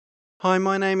Hi,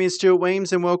 my name is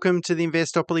Stuart and welcome to the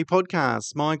Investopoly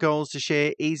podcast. My goal is to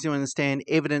share easy to understand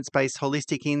evidence-based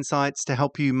holistic insights to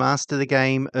help you master the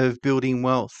game of building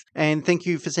wealth. And thank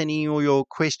you for sending all your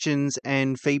questions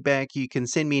and feedback. You can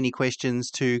send me any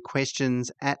questions to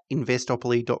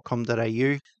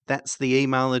questions@investopoly.com.au. That's the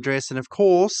email address. And of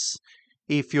course,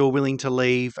 if you're willing to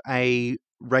leave a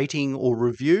rating or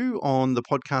review on the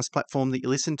podcast platform that you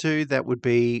listen to, that would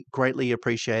be greatly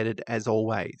appreciated as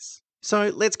always.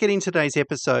 So let's get into today's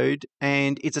episode,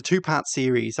 and it's a two-part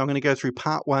series. I'm going to go through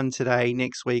part one today.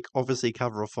 Next week, obviously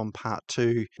cover off on part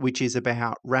two, which is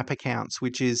about wrap accounts,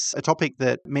 which is a topic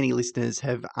that many listeners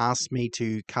have asked me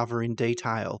to cover in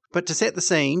detail. But to set the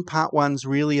scene, part one's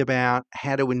really about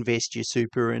how to invest your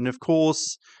super. And of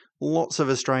course, lots of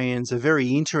Australians are very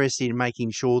interested in making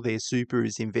sure their super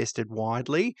is invested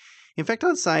widely. In fact,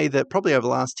 I'd say that probably over the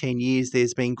last 10 years,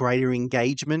 there's been greater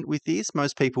engagement with this.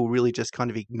 Most people really just kind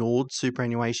of ignored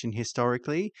superannuation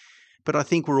historically. But I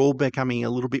think we're all becoming a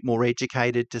little bit more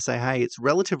educated to say, hey, it's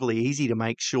relatively easy to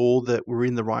make sure that we're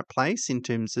in the right place in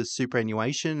terms of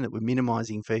superannuation, that we're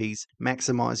minimising fees,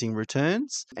 maximising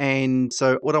returns. And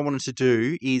so what I wanted to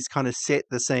do is kind of set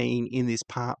the scene in this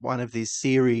part one of this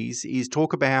series is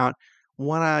talk about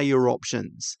what are your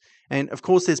options? And of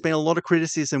course, there's been a lot of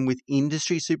criticism with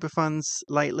industry super funds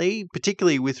lately,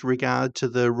 particularly with regard to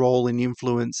the role and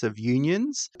influence of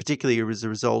unions, particularly as a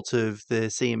result of the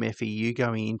CMFEU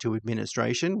going into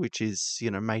administration, which is,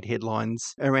 made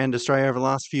headlines around Australia over the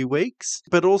last few weeks.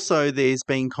 But also there's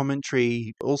been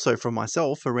commentary also from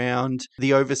myself around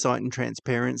the oversight and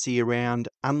transparency around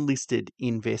unlisted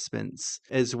investments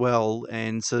as well,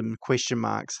 and some question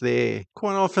marks there.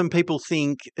 Quite often people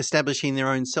think establishing their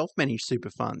own self-managed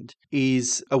super fund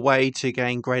is a way to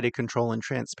gain greater control and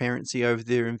transparency over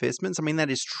their investments. I mean, that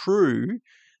is true,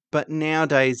 but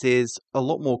nowadays there's a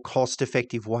lot more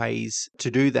cost-effective ways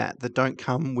to do that don't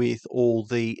come with all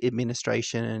the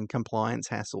administration and compliance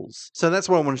hassles. So that's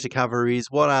what I wanted to cover is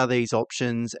what are these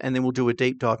options, and then we'll do a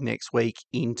deep dive next week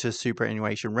into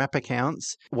superannuation wrap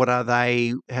accounts. What are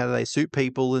they? How do they suit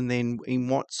people? And then in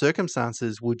what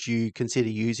circumstances would you consider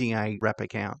using a wrap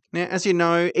account? Now, as you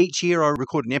know, each year I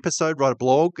record an episode, write a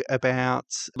blog about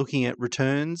looking at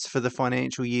returns for the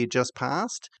financial year just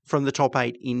past from the top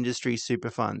 8 industry super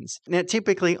funds. Now,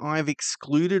 typically, I've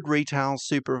excluded retail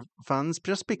super funds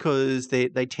just because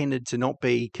they tended to not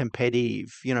be competitive,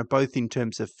 both in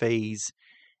terms of fees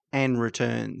and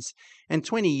returns. And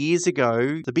 20 years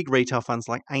ago, the big retail funds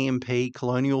like AMP,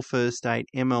 Colonial First State,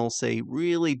 MLC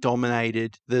really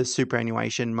dominated the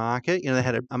superannuation market. They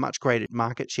had a much greater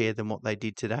market share than what they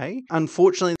did today.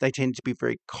 Unfortunately, they tended to be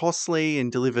very costly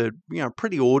and delivered,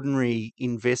 pretty ordinary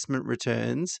investment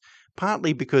returns,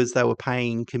 partly because they were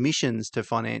paying commissions to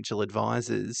financial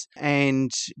advisors.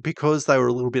 And because they were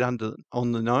a little bit on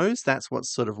the nose, that's what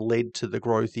sort of led to the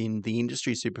growth in the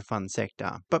industry super fund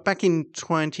sector. But back in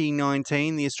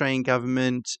 2019, the Australian government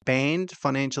banned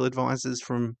financial advisors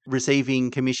from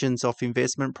receiving commissions off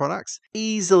investment products.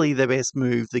 Easily the best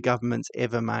move the government's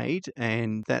ever made.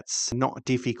 And that's not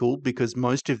difficult because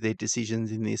most of their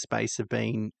decisions in this space have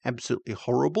been absolutely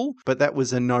horrible. But that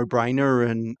was a no-brainer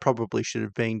and probably should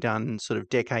have been done sort of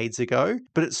decades ago,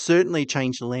 but it certainly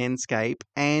changed the landscape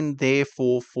and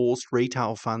therefore forced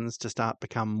retail funds to start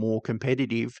become more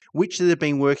competitive, which they've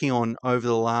been working on over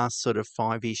the last sort of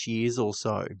 5-ish years or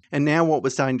so. And now what we're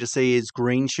starting to see is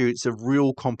green shoots of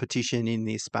real competition in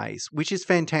this space, which is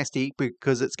fantastic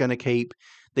because it's going to keep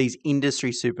these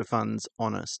industry super funds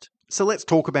honest. So let's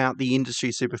talk about the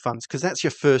industry super funds because that's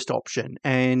your first option.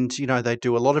 And, they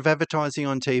do a lot of advertising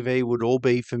on TV, would all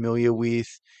be familiar with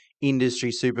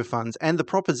industry super funds. And the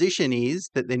proposition is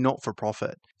that they're not for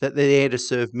profit, that they're there to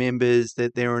serve members,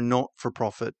 that they're a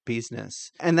not-for-profit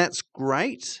business. And that's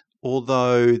great,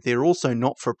 although they're also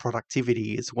not for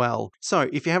productivity as well. So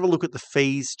if you have a look at the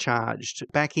fees charged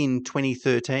back in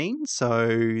 2013,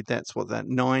 so that's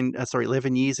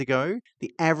 11 years ago,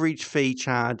 the average fee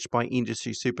charged by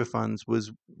industry super funds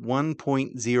was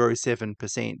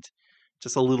 1.07%,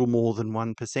 just a little more than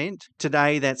 1%.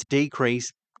 Today, that's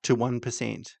decreased to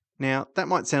 1%. Now, that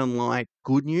might sound like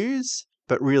good news,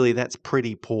 but really that's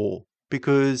pretty poor.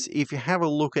 Because if you have a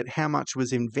look at how much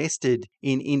was invested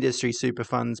in industry super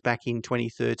funds back in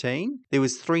 2013, there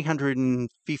was $356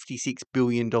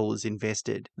 billion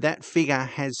invested. That figure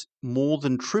has more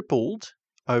than tripled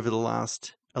over the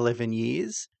last 11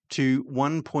 years to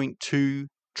 $1.2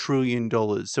 trillion.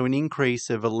 So an increase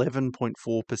of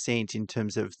 11.4% in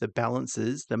terms of the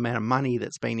balances, the amount of money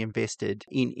that's been invested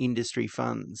in industry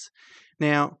funds.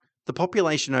 Now, The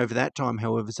population over that time,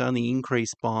 however, has only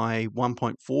increased by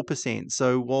 1.4%.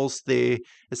 So whilst they're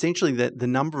essentially the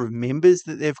number of members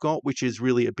that they've got, which is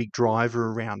really a big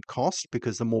driver around cost,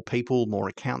 because the more people, more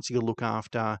accounts you look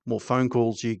after, more phone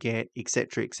calls you get,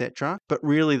 etc., etc. But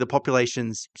really the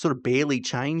population's sort of barely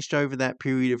changed over that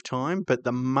period of time, but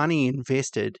the money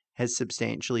invested has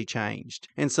substantially changed.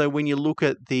 And so when you look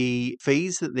at the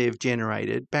fees that they've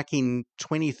generated, back in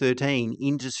 2013,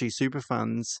 industry super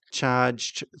funds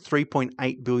charged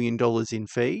 $3.8 billion in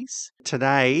fees.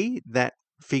 Today, that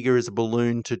figure is a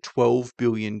balloon to $12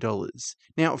 billion.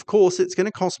 Now, of course, it's going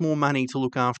to cost more money to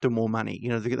look after more money.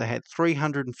 They had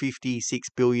 $356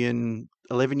 billion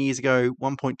 11 years ago,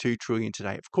 1.2 trillion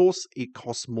today. Of course, it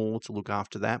costs more to look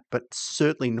after that, but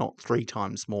certainly not 3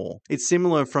 times more. It's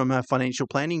similar from a financial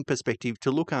planning perspective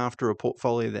to look after a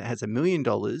portfolio that has $1 million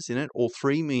in it or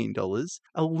 $3 million,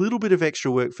 a little bit of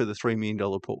extra work for the $3 million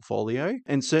portfolio.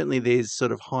 And certainly there's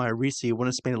sort of higher risk. So you want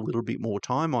to spend a little bit more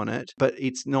time on it, but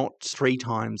it's not 3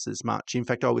 times as much. In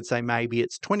fact, I would say maybe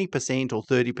it's 20% or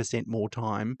 30% more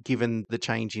time given the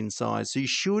change in size. So you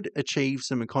should achieve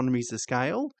some economies of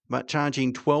scale, but charging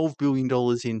 $12 billion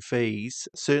in fees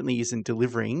certainly isn't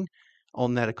delivering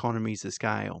on that economies of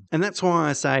scale. And that's why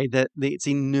I say that it's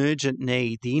in urgent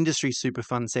need. The industry super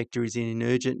fund sector is in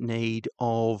urgent need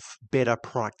of better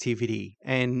productivity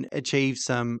and achieve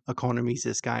some economies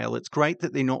of scale. It's great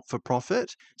that they're not for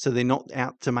profit, so they're not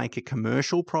out to make a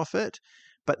commercial profit,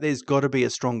 but there's got to be a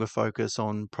stronger focus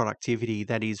on productivity,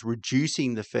 that is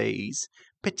reducing the fees,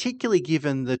 particularly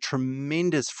given the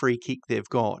tremendous free kick they've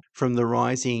got from the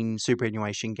rising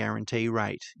superannuation guarantee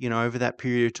rate. Over that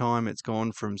period of time, it's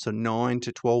gone from 9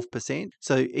 to 12%.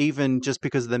 So even just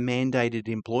because of the mandated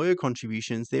employer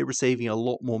contributions, they're receiving a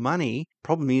lot more money.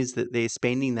 Problem is that they're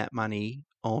spending that money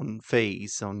on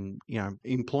fees, on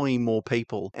employing more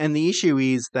people. And the issue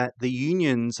is that the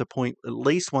unions appoint at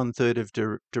least 1/3 of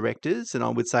directors, and I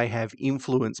would say have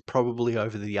influence probably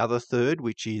over the other third,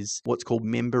 which is what's called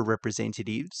member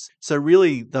representatives. So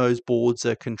really those boards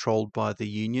are controlled by the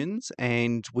unions,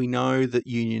 and we know that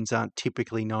unions aren't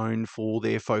typically known for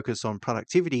their focus on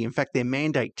productivity. In fact, their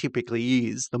mandate typically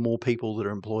is the more people that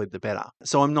are employed, the better.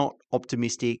 So I'm not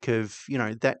optimistic of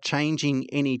that changing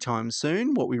anytime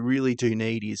soon. What we really do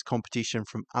need is competition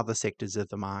from other sectors of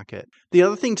the market. The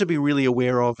other thing to be really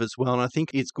aware of as well, and I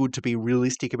think it's good to be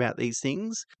realistic about these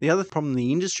things, the other problem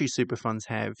the industry super funds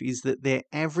have is that their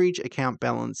average account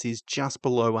balance is just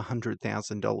below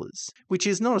 $100,000, which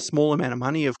is not a small amount of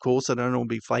money, of course. I don't want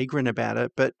to be flagrant about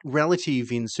it, but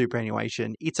relative in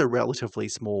superannuation, it's a relatively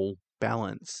small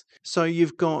balance. So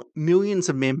you've got millions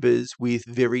of members with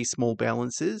very small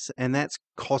balances, and that's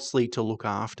costly to look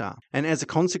after. And as a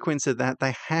consequence of that,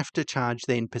 they have to charge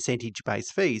then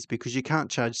percentage-based fees, because you can't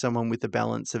charge someone with a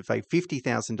balance of, say,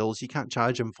 $50,000, you can't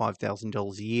charge them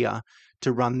 $5,000 a year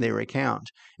to run their account,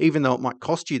 even though it might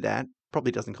cost you that.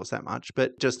 Probably doesn't cost that much,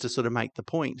 but just to sort of make the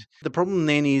point. The problem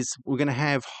then is we're going to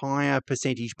have higher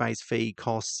percentage-based fee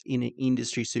costs in an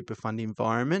industry super fund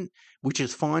environment, which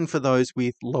is fine for those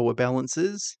with lower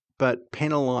balances, but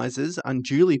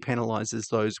unduly penalizes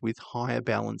those with higher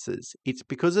balances. It's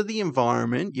because of the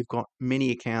environment. You've got many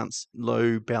accounts,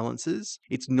 low balances.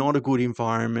 It's not a good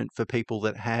environment for people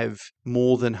that have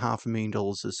more than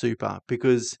 $500,000 of super,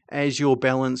 because as your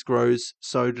balance grows,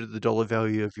 so do the dollar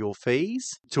value of your fees,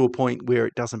 to a point where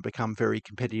it doesn't become very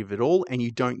competitive at all, and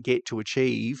you don't get to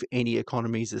achieve any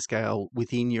economies of scale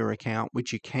within your account,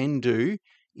 which you can do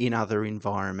in other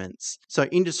environments. So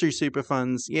industry super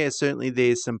funds, certainly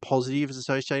there's some positives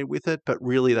associated with it, but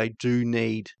really they do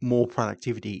need more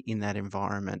productivity in that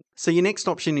environment. So your next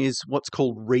option is what's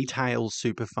called retail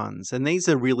super funds, and these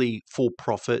are really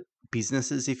for-profit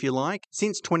businesses, if you like.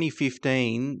 Since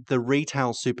 2015, the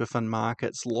retail super fund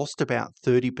market's lost about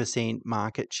 30%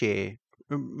 market share.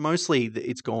 Mostly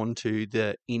it's gone to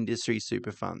the industry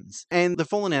super funds. And they've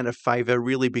fallen out of favour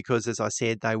really because, as I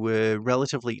said, they were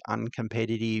relatively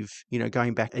uncompetitive,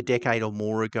 going back a decade or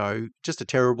more ago. Just a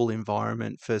terrible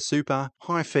environment for super.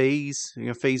 High fees,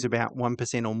 fees about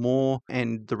 1% or more,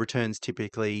 and the returns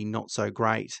typically not so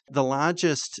great. The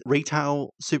largest retail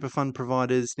super fund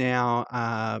providers now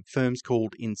are firms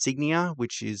called Insignia,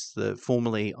 which is the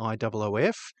formerly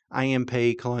IOOF,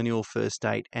 AMP, Colonial First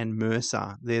State, and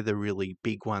Mercer. They're the really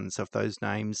big ones of those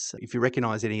names. If you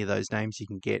recognise any of those names, you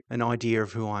can get an idea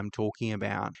of who I'm talking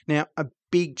about. Now, a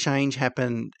big change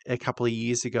happened a couple of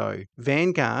years ago.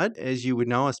 Vanguard, as you would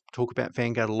know, I talk about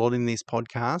Vanguard a lot in this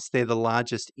podcast. They're the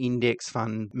largest index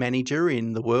fund manager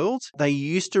in the world. They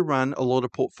used to run a lot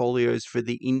of portfolios for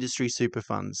the industry super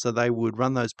funds. So they would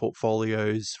run those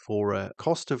portfolios for a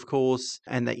cost, of course,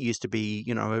 and that used to be,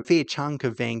 a fair chunk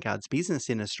of Vanguard's business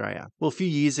in Australia. Well, a few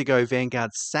years ago,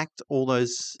 Vanguard sacked all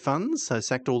those funds, so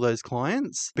sacked all those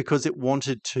clients because it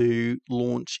wanted to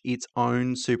launch its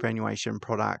own superannuation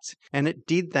product. And it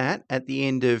did that at the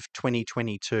end of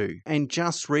 2022. And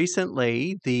just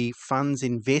recently, the funds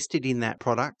invested in that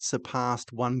product surpassed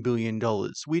 $1 billion,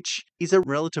 which is a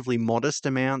relatively modest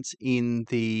amount in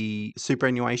the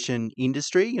superannuation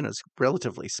industry. It's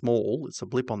relatively small. It's a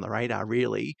blip on the radar,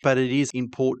 really. But it is an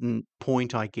important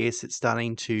point, I guess. It's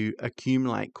starting to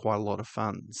accumulate quite a lot of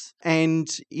funds. And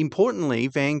importantly,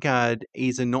 Vanguard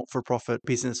is a not-for-profit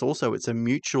business also. It's a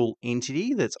mutual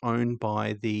entity that's owned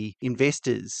by the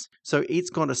investors. So it's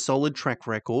got a solid track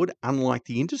record, unlike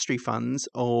the industry funds,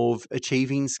 of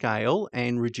achieving scale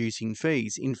and reducing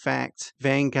fees. In fact,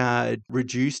 Vanguard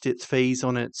reduced its fees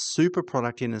on its super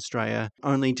product in Australia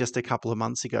only just a couple of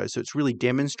months ago. So it's really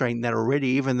demonstrating that already,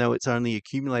 even though it's only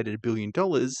accumulated $1 billion,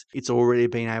 it's already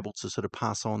been able to sort of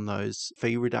pass on those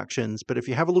fee reductions. But if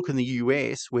you have a look in the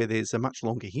US, where there's a much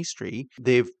longer history,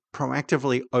 they've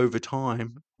proactively over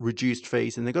time reduced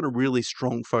fees, and they've got a really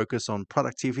strong focus on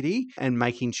productivity and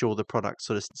making sure the product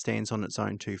sort of stands on its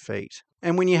own 2 feet.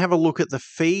 And when you have a look at the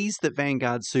fees that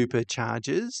Vanguard Super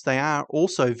charges, they are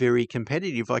also very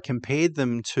competitive. I compared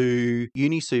them to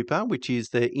UniSuper, which is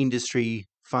the industry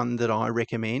fund that I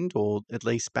recommend, or at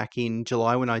least back in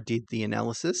July when I did the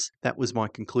analysis. That was my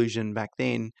conclusion back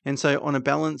then. And so on a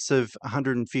balance of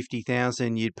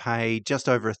 $150,000, you'd pay just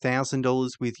over $1,000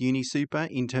 with UniSuper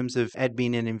in terms of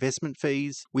admin and investment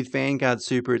fees. With Vanguard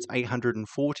Super, it's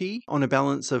 $840. On a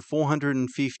balance of $450,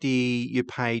 you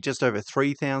pay just over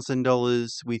 $3,000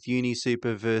 with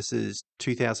UniSuper versus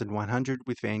 $2,100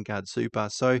 with Vanguard Super.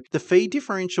 So the fee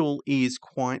differential is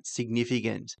quite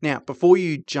significant. Now, before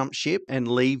you jump ship and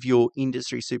leave your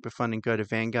industry super fund and go to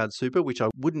Vanguard Super, which I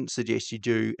wouldn't suggest you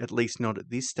do, at least not at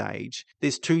this stage,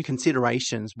 there's 2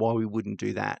 considerations why we wouldn't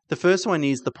do that. The first one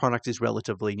is the product is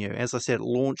relatively new. As I said, it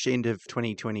launched end of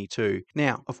 2022.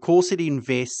 Now, of course, it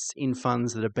invests in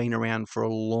funds that have been around for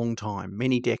a long time,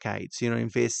 many decades.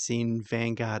 Invests in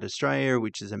Vanguard Australia,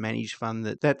 which is a managed fund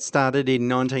that started in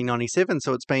 1997,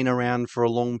 so it's been around for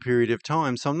a long period of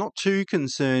time. So I'm not too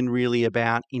concerned really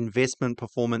about investment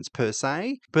performance per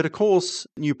se, but of course,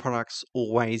 new products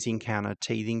always encounter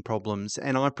teething problems,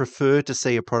 and I prefer to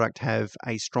see a product have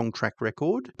a strong track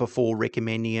record before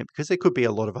recommending it, because there could be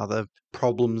a lot of other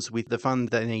problems with the fund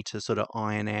they need to sort of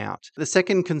iron out. The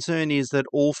second concern is that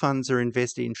all funds are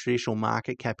invested in traditional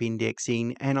market cap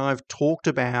indexing, and I've talked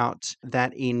about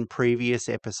that in previous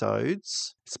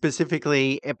episodes.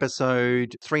 Specifically,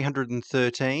 episode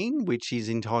 313, which is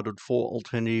entitled 4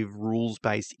 Alternative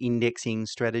Rules-Based Indexing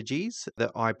Strategies,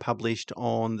 that I published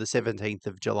on the 17th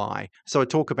of July. So I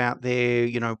talk about there,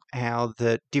 how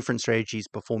the different strategies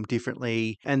perform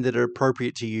differently and that are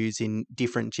appropriate to use in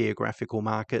different geographical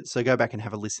markets. So go back and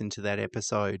have a listen to that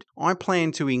episode. I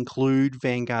plan to include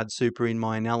Vanguard Super in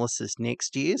my analysis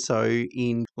next year. So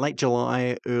in late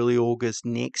July, early August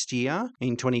next year,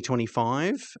 in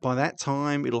 2025. By that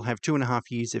time, it'll have 2.5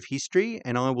 years of history,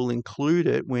 and I will include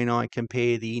it when I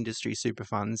compare the industry super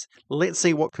funds. Let's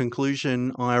see what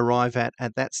conclusion I arrive at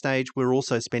that stage. We're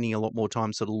also spending a lot more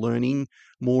time sort of learning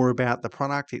more about the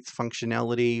product, its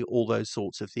functionality, all those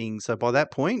sorts of things. So by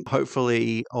that point,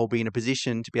 hopefully I'll be in a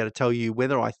position to be able to tell you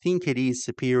whether I think it is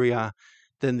superior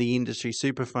than the industry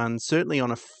super funds. Certainly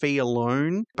on a fee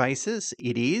alone basis,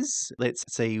 it is. Let's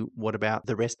see what about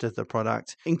the rest of the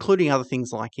product, including other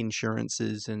things like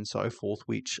insurances and so forth,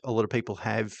 which a lot of people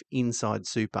have inside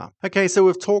super. Okay, so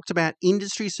we've talked about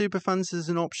industry super funds as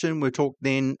an option. We've talked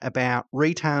then about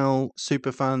retail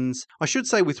super funds. I should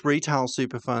say with retail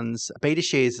super funds, Beta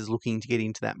Shares is looking to get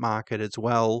into that market as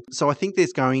well. So I think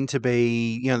there's going to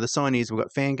be, the sign is we've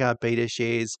got Vanguard, Beta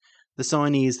Shares. The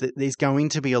sign is that there's going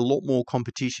to be a lot more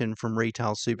competition from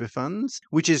retail super funds,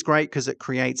 which is great because it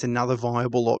creates another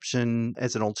viable option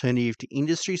as an alternative to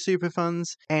industry super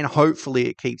funds, and hopefully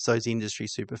it keeps those industry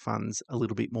super funds a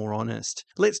little bit more honest.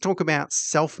 Let's talk about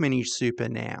self-managed super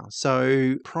now.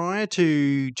 So prior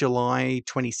to July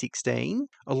 2016,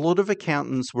 a lot of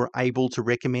accountants were able to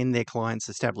recommend their clients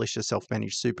establish a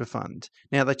self-managed super fund.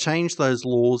 Now they changed those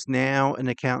laws. Now an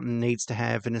accountant needs to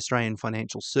have an Australian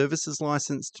Financial Services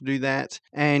license to do that.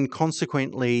 And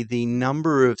consequently, the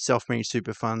number of self-managed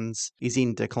super funds is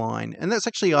in decline. And that's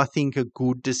actually, I think, a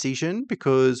good decision,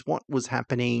 because what was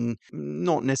happening,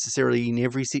 not necessarily in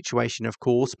every situation, of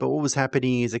course, but what was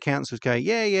happening is accountants would go,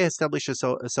 yeah, establish a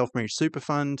self-managed super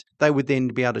fund. They would then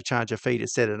be able to charge a fee to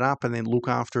set it up and then look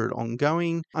after it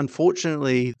ongoing.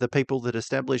 Unfortunately, the people that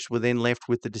established were then left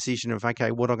with the decision of,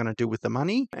 okay, what am I going to do with the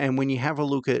money? And when you have a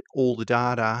look at all the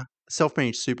data,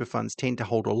 self-managed super funds tend to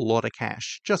hold a lot of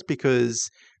cash, just because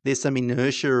there's some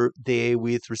inertia there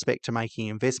with respect to making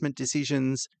investment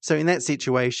decisions. So in that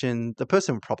situation, the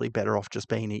person would probably better off just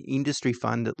being an industry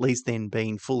fund, at least then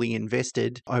being fully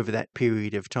invested over that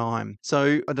period of time.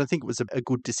 So I don't think it was a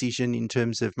good decision in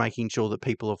terms of making sure that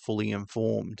people are fully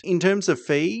informed. In terms of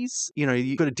fees,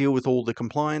 you've got to deal with all the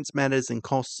compliance matters and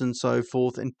costs and so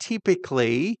forth. And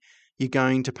typically, you're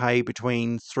going to pay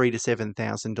between $3,000 to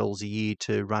 $7,000 a year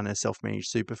to run a self-managed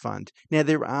super fund. Now,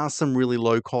 there are some really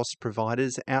low-cost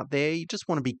providers out there. You just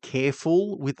want to be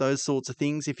careful with those sorts of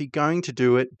things. If you're going to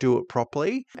do it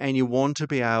properly, and you want to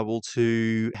be able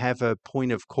to have a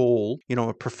point of call,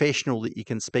 a professional that you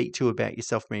can speak to about your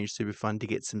self-managed super fund to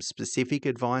get some specific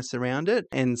advice around it.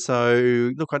 And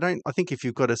so, look, I think if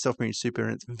you've got a self-managed super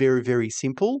and it's very, very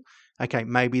simple, okay,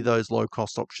 maybe those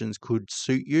low-cost options could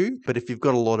suit you. But if you've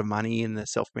got a lot of money in the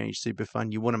self-managed super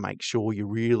fund, you want to make sure you're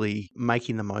really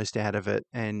making the most out of it,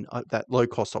 and that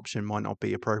low-cost option might not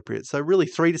be appropriate. So really,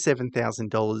 $3,000 to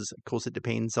 $7,000, of course, it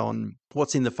depends on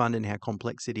what's in the fund and how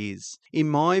complex it is. In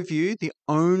my view, the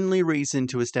only reason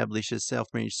to establish a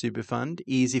self-managed super fund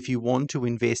is if you want to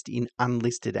invest in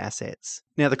unlisted assets.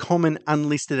 Now, the common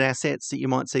unlisted assets that you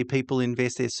might see people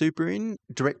invest their super in: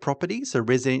 direct property, so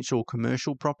residential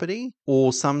commercial property,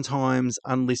 or sometimes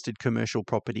unlisted commercial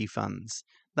property funds.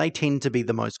 They tend to be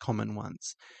the most common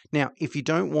ones. Now, if you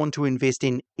don't want to invest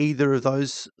in either of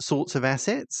those sorts of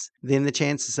assets, then the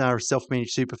chances are a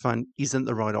self-managed super fund isn't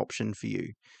the right option for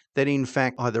you. That in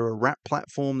fact, either a wrap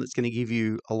platform that's going to give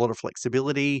you a lot of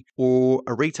flexibility, or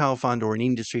a retail fund or an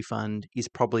industry fund is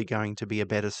probably going to be a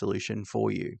better solution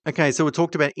for you. Okay, so we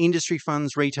talked about industry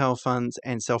funds, retail funds,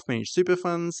 and self-managed super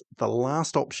funds. The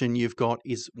last option you've got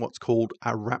is what's called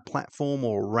a wrap platform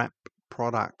or wrap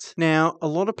product. Now, a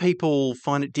lot of people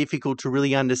find it difficult to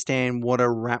really understand what a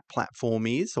wrap platform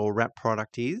is or wrap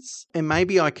product is. And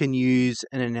maybe I can use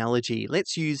an analogy.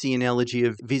 Let's use the analogy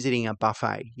of visiting a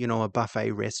buffet, a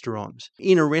buffet restaurant.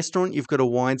 In a restaurant, you've got a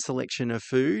wide selection of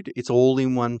food. It's all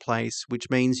in one place, which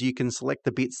means you can select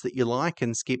the bits that you like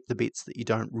and skip the bits that you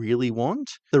don't really want.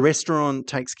 The restaurant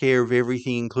takes care of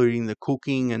everything, including the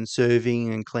cooking and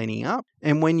serving and cleaning up.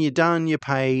 And when you're done, you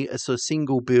pay a sort of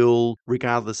single bill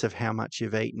regardless of how much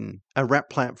you've eaten. A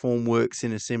wrap platform works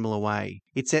in a similar way.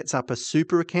 It sets up a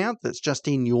super account that's just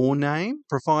in your name.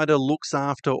 Provider looks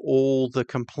after all the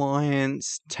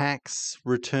compliance, tax,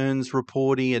 returns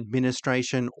reporting,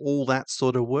 administration, all that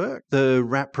sort of work. The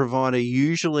wrap provider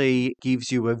usually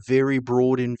gives you a very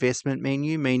broad investment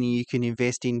menu, meaning you can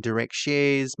invest in direct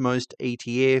shares, most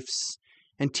ETFs,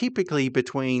 and typically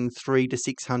between 300 to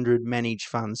 600 managed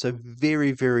funds. So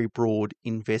very, very broad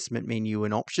investment menu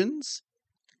and options.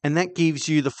 And that gives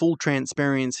you the full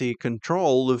transparency and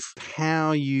control of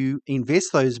how you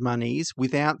invest those monies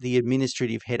without the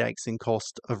administrative headaches and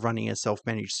cost of running a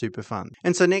self-managed super fund.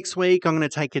 And so next week, I'm going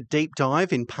to take a deep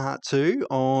dive in part 2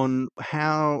 on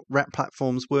how wrap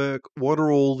platforms work, what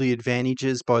are all the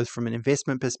advantages, both from an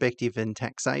investment perspective and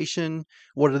taxation,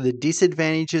 what are the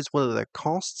disadvantages, what are the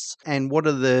costs, and what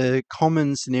are the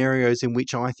common scenarios in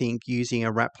which I think using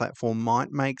a wrap platform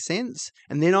might make sense.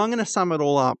 And then I'm going to sum it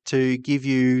all up to give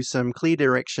you some clear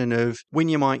direction of when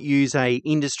you might use a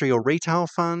industry or retail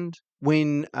fund,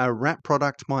 when a wrap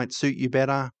product might suit you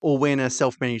better, or when a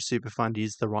self-managed super fund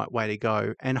is the right way to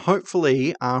go. And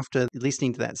hopefully, after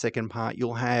listening to that second part,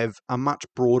 you'll have a much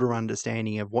broader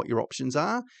understanding of what your options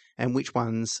are and which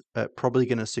ones are probably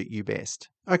going to suit you best.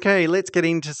 Okay, let's get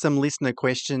into some listener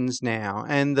questions now.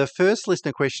 And the first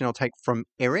listener question I'll take from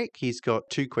Eric. He's got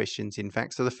 2 questions, in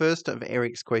fact. So the first of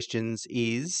Eric's questions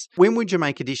is, when would you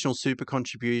make additional super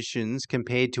contributions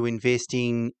compared to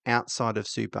investing outside of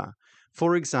super?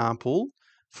 For example,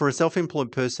 for a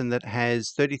self-employed person that has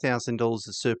 $30,000 of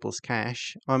surplus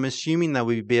cash, I'm assuming they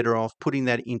would be better off putting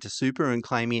that into super and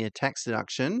claiming a tax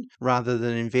deduction rather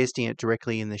than investing it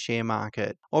directly in the share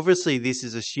market. Obviously, this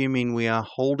is assuming we are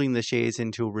holding the shares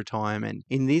until retirement.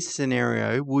 In this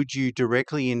scenario, would you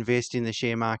directly invest in the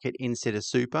share market instead of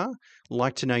super?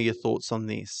 Like to know your thoughts on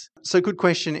this. So good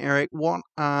question, Eric. What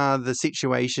are the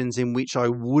situations in which I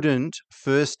wouldn't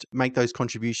first make those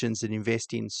contributions and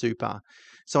invest in super?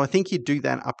 So I think you'd do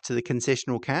that up to the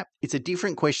concessional cap. It's a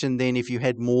different question then if you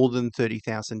had more than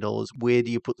 $30,000, where do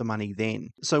you put the money then?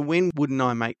 So when wouldn't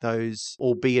I make those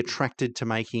or be attracted to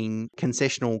making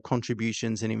concessional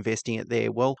contributions and investing it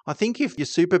there? Well, I think if your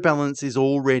super balance is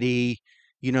already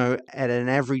at an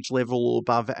average level or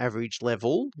above average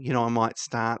level, I might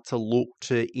start to look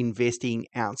to investing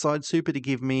outside super to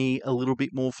give me a little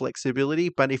bit more flexibility.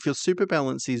 But if your super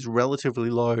balance is relatively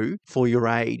low for your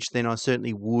age, then I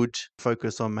certainly would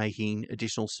focus on making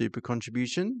additional super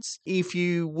contributions. If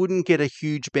you wouldn't get a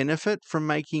huge benefit from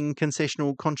making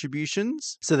concessional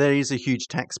contributions, so that is a huge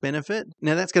tax benefit.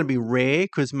 Now that's going to be rare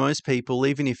because most people,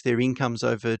 even if their income's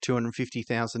over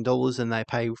 $250,000 and they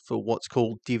pay for what's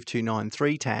called Div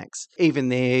 293 tax, even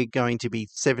they're going to be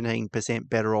 17%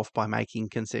 better off by making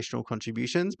concessional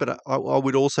contributions. But I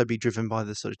would also be driven by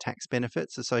the sort of tax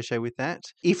benefits associated with that.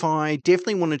 If I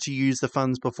definitely wanted to use the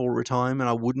funds before retirement,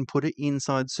 I wouldn't put it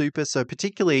inside super. So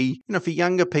particularly, for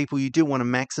younger people, you do want to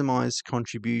maximize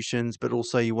contributions, but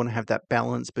also you want to have that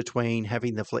balance between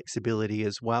having the flexibility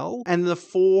as well. And the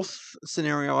fourth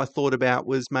scenario I thought about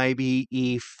was maybe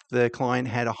if the client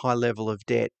had a high level of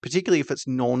debt, particularly if it's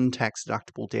non-tax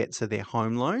deductible debt, so their home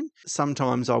loan.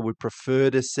 Sometimes I would prefer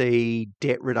to see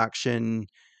debt reduction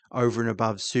over and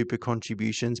above super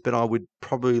contributions, but I would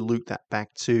probably loop that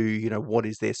back to, what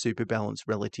is their super balance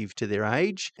relative to their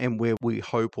age and where we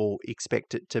hope or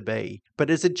expect it to be. But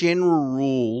as a general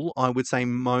rule, I would say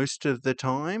most of the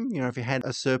time, if you had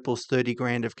a surplus 30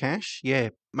 grand of cash,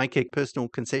 make a personal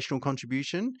concessional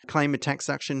contribution, claim a tax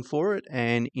deduction for it,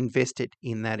 and invest it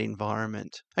in that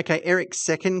environment. Okay, Eric's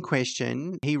second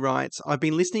question, he writes, I've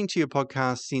been listening to your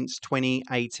podcast since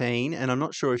 2018, and I'm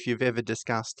not sure if you've ever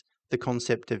discussed the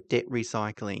concept of debt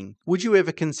recycling. Would you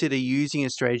ever consider using a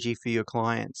strategy for your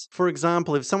clients? For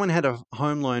example, if someone had a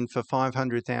home loan for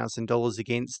 $500,000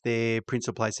 against their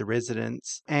principal place of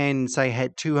residence and say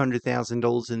had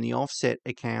 $200,000 in the offset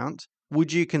account,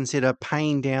 would you consider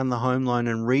paying down the home loan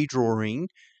and redrawing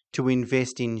to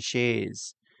invest in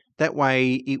shares? That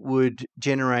way it would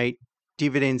generate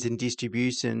dividends and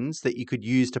distributions that you could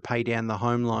use to pay down the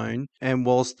home loan, and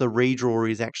whilst the redraw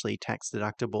is actually tax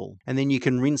deductible. And then you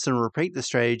can rinse and repeat the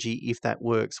strategy if that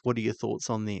works. What are your thoughts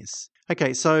on this?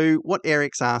 Okay, so what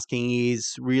Eric's asking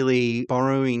is really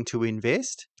borrowing to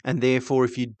invest. And therefore,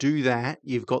 if you do that,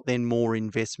 you've got then more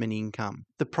investment income.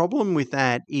 The problem with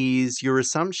that is your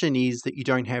assumption is that you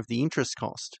don't have the interest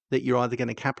cost, that you're either going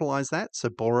to capitalize that, so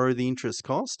borrow the interest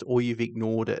cost, or you've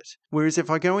ignored it. Whereas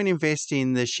if I go and invest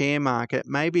in the share market,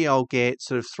 maybe I'll get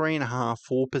sort of 3.5%,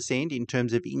 4% in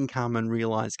terms of income and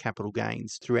realized capital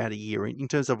gains throughout a year in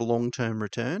terms of a long-term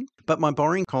return. But my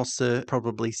borrowing costs are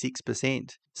probably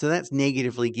 6%. So that's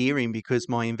negatively gearing because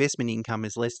my investment income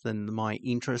is less than my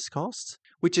interest costs,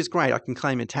 which is great. I can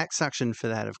claim a tax deduction for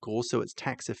that, of course, so it's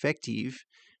tax effective,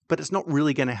 but it's not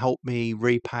really going to help me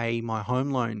repay my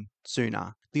home loan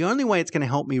sooner. The only way it's going to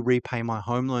help me repay my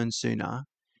home loan sooner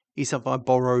is if I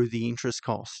borrow the interest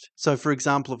cost. So for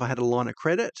example, if I had a line of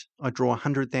credit, I draw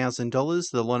 $100,000,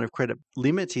 the line of credit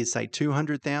limit is say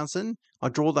 $200,000. I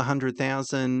draw the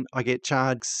 $100,000, I get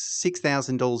charged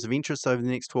 $6,000 of interest over the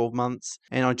next 12 months,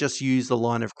 and I just use the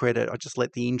line of credit. I just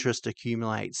let the interest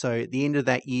accumulate. So at the end of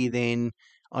that year then,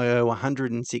 I owe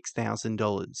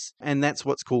 $106,000. And that's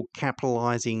what's called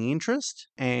capitalizing interest.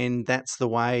 And that's the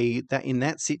way that in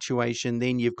that situation,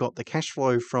 then you've got the cash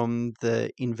flow from the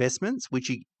investments,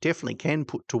 which you definitely can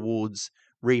put towards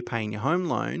repaying your home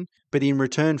loan. But in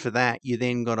return for that, you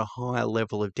then got a higher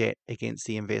level of debt against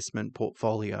the investment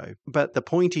portfolio. But the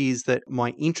point is that my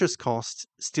interest cost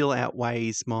still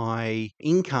outweighs my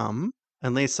income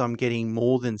unless I'm getting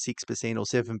more than 6% or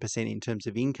 7% in terms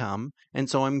of income. And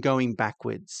so I'm going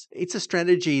backwards. It's a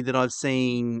strategy that I've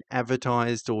seen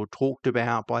advertised or talked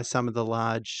about by some of the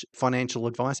large financial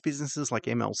advice businesses like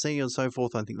MLC and so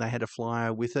forth. I think they had a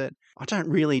flyer with it.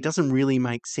 It doesn't really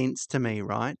make sense to me,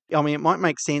 right? I mean, it might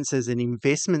make sense as an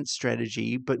investment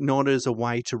strategy, but not as a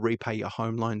way to repay your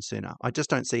home loan sooner. I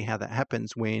just don't see how that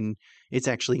happens when it's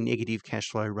actually negative cash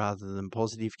flow rather than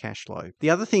positive cash flow. The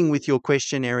other thing with your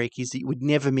question, Eric, is that you would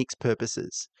never mix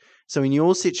purposes. So in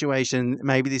your situation,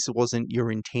 maybe this wasn't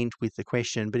your intent with the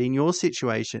question, but in your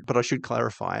situation, but I should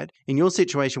clarify it. In your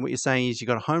situation, what you're saying is you've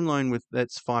got a home loan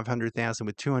that's $500,000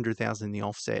 with $200,000 in the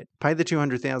offset. Pay the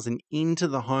 $200,000 into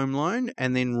the home loan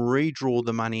and then redraw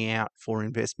the money out for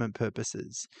investment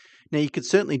purposes. Now, you could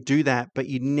certainly do that, but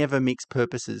you'd never mix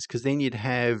purposes because then you'd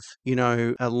have,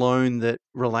 a loan that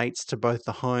relates to both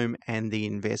the home and the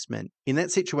investment. In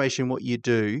that situation, what you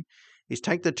do is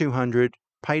take the $200,000,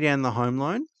 pay down the home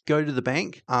loan, go to the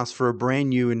bank, ask for a brand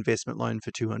new investment loan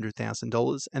for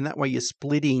 $200,000, and that way you're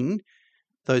splitting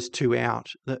those two out.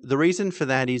 The reason for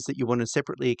that is that you want to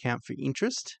separately account for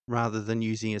interest rather than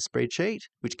using a spreadsheet,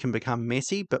 which can become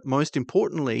messy. But most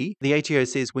importantly, the ATO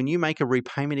says when you make a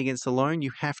repayment against a loan,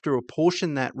 you have to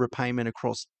apportion that repayment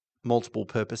across multiple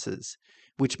purposes,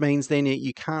 which means then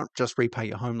you can't just repay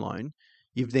your home loan.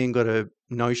 You've then got to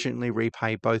notionally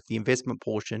repay both the investment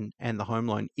portion and the home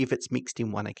loan if it's mixed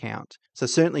in one account. So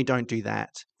certainly don't do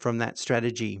that from that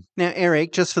strategy. Now,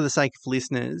 Eric, just for the sake of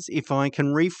listeners, if I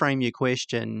can reframe your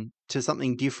question to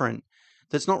something different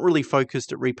that's not really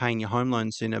focused at repaying your home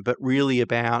loan sooner, but really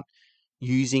about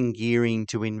using gearing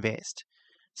to invest.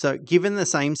 So given the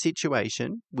same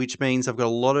situation, which means I've got a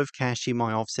lot of cash in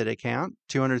my offset account,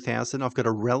 200,000, I've got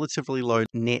a relatively low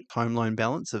net home loan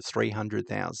balance of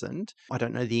 300,000. I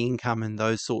don't know the income and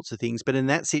those sorts of things, but in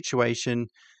that situation,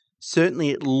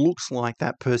 certainly it looks like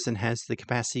that person has the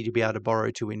capacity to be able to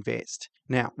borrow to invest.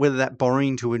 Now, whether that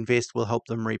borrowing to invest will help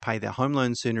them repay their home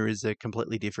loan sooner is a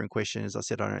completely different question. As I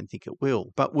said, I don't think it will.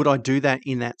 But would I do that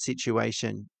in that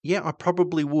situation? Yeah, I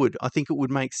probably would. I think it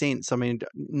would make sense. I mean,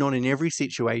 not in every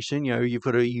situation. You've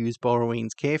got to use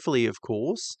borrowings carefully, of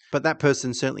course, but that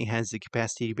person certainly has the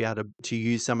capacity to be able to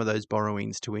use some of those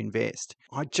borrowings to invest.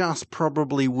 I just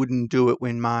probably wouldn't do it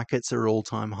when markets are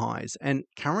all-time highs. And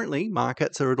currently,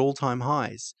 markets are at all-time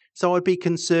highs. So I'd be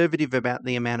conservative about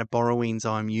the amount of borrowings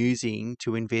I'm using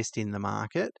to invest in the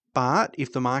market. But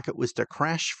if the market was to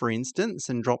crash, for instance,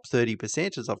 and drop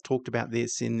 30%, as I've talked about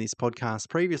this in this podcast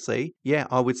previously, yeah,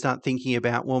 I would start thinking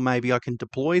about, well, maybe I can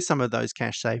deploy some of those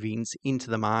cash savings into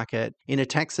the market in a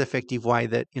tax effective way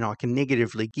that, I can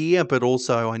negatively gear, but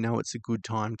also I know it's a good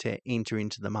time to enter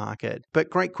into the market. But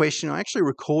great question. I actually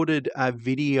recorded a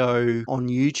video on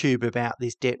YouTube about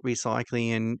this debt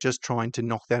recycling and just trying to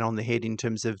knock that on the head in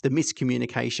terms of the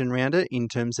miscommunication around it, in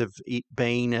terms of it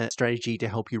being a strategy to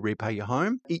help you repay your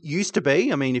home. It used to be,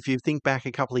 if you think back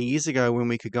a couple of years ago when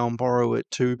we could go and borrow at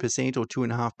 2% or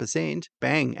 2.5%,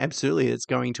 bang, absolutely, it's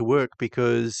going to work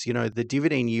because, the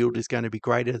dividend yield is going to be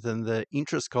greater than the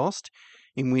interest cost,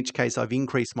 in which case I've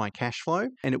increased my cash flow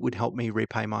and it would help me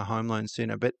repay my home loan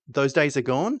sooner. But those days are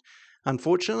gone,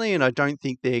 unfortunately, and I don't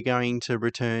think they're going to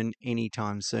return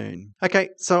anytime soon. Okay,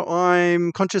 so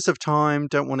I'm conscious of time,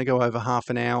 don't want to go over half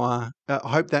an hour. I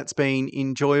hope that's been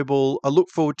enjoyable. I look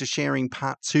forward to sharing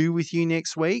part 2 with you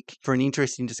next week for an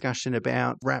interesting discussion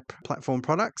about wrap platform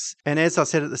products. And as I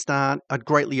said at the start, I'd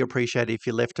greatly appreciate it if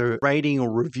you left a rating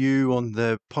or review on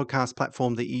the podcast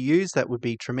platform that you use. That would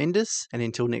be tremendous. And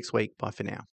until next week, bye for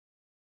now.